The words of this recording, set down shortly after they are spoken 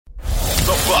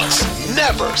Bucks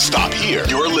never stop here.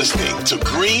 You're listening to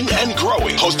Green and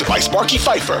Growing, hosted by Sparky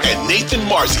Pfeiffer and Nathan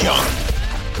Marzion.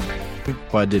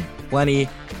 But did plenty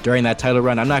during that title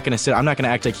run. I'm not going to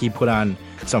act like he put on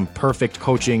some perfect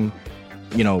coaching,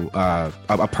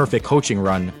 a perfect coaching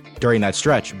run during that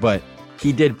stretch, but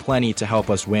he did plenty to help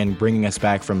us win, bringing us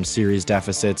back from series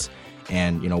deficits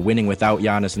and, winning without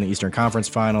Giannis in the Eastern Conference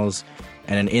Finals.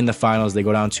 And then in the finals, they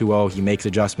go down 2-0. He makes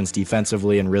adjustments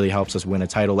defensively and really helps us win a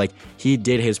title. Like, he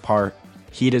did his part.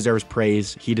 He deserves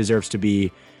praise. He deserves to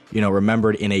be,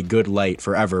 remembered in a good light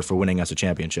forever for winning us a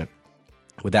championship.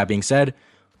 With that being said,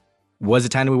 was it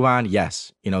time to move on?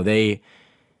 Yes. They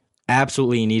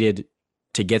absolutely needed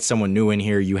to get someone new in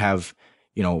here. You have,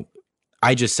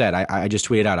 I just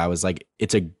tweeted out, I was like,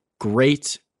 it's a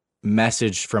great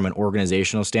message from an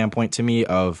organizational standpoint to me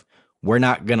of, we're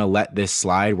not going to let this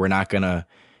slide. We're not going to,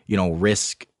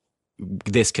 risk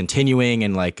this continuing.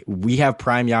 And we have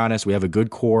prime Giannis. We have a good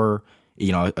core,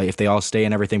 if they all stay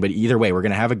and everything. But either way, we're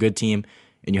going to have a good team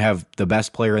and you have the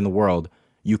best player in the world.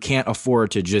 You can't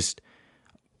afford to just,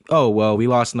 we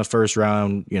lost in the first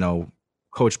round.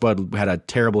 Coach Bud had a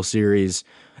terrible series.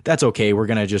 That's okay. We're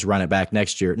going to just run it back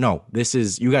next year. No,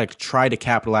 you got to try to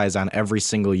capitalize on every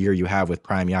single year you have with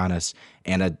prime Giannis,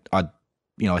 and a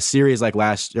series like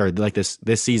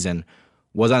this season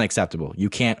was unacceptable. You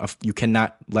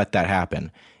cannot let that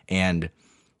happen. And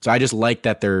so I just like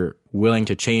that they're willing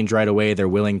to change right away. They're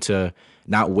willing to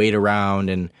not wait around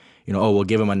and, we'll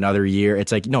give him another year.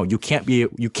 It's like, no, you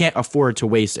can't afford to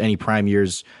waste any prime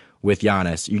years with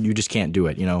Giannis. You just can't do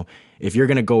it. If you're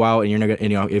going to go out and you're not going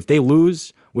to, if they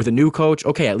lose with a new coach,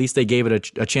 okay, at least they gave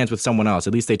it a chance with someone else.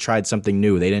 At least they tried something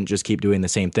new. They didn't just keep doing the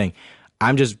same thing.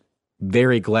 I'm just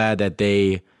very glad that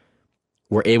they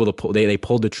were able to pull, they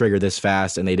pulled the trigger this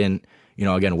fast and they didn't,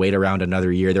 again, wait around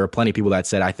another year. There were plenty of people that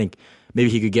said, I think maybe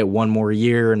he could get one more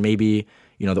year and maybe,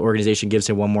 the organization gives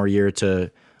him one more year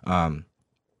to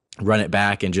run it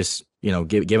back and just,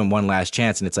 give him one last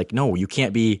chance. And it's like, no, you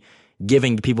can't be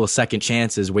giving people second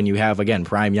chances when you have, again,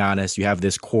 prime Giannis, you have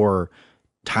this core,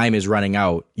 time is running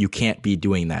out. You can't be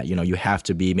doing that. You have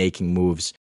to be making moves